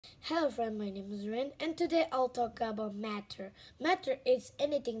Hello friend, my name is Ren and today I'll talk about matter. Matter is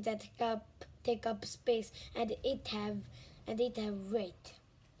anything that take up space and it have weight.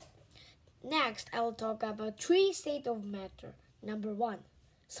 Next I'll talk about three states of matter. Number 1,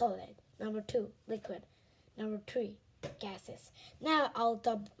 solid. Number 2, liquid. Number 3, gases. Now I'll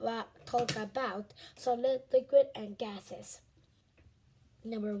talk about solid, liquid and gases.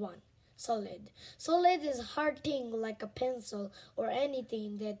 Number 1, solid. Solid is hard thing like a pencil or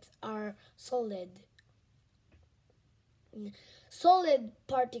anything that are solid. Solid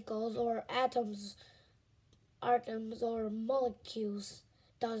particles or atoms or molecules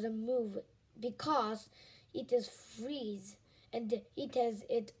doesn't move because it is freeze and it has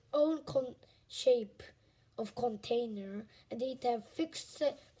its own shape of container and it has fixed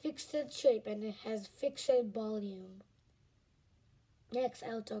shape and it has fixed volume. Next,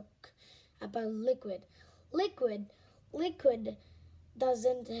 I'll talk about liquid. Liquid, liquid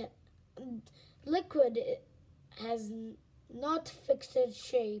doesn't. Liquid has not fixed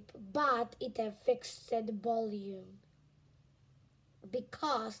shape, but it has fixed volume.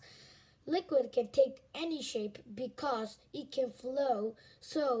 Because liquid can take any shape because it can flow,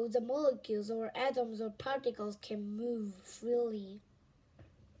 so the molecules or atoms or particles can move freely.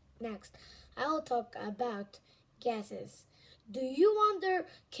 Next, I'll talk about gases. Do you wonder,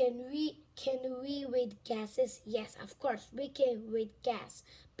 can we weight gases? Yes, of course we can weight gas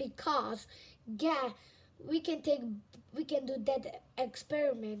because we can do that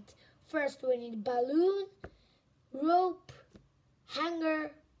experiment. First we need balloon, rope,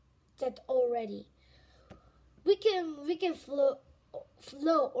 hanger, that already. We can flow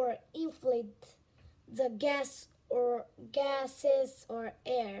or inflate the gases or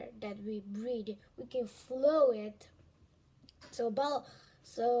air that we breathe. We can flow it. So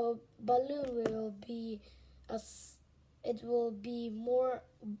balloon will be it will be more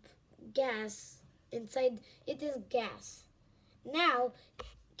gas inside. It is gas. Now,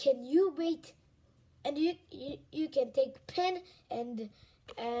 can you wait? And you can take pen and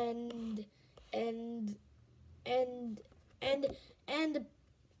and and and and and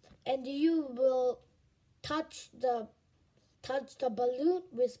and you will touch the balloon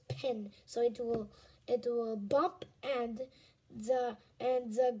with pen, so it will bump and the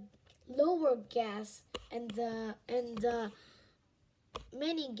lower gas and the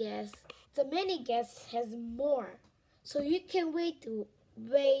many gas has more, so you can weight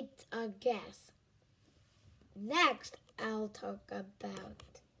a gas. Next I'll talk about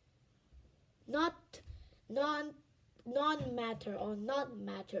not non-matter or not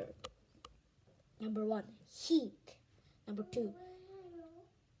matter. Number 1, heat. Number 2,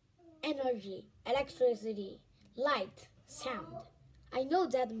 energy, electricity, light, sound. I know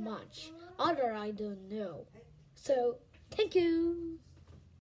that much. Other I don't know. So, thank you.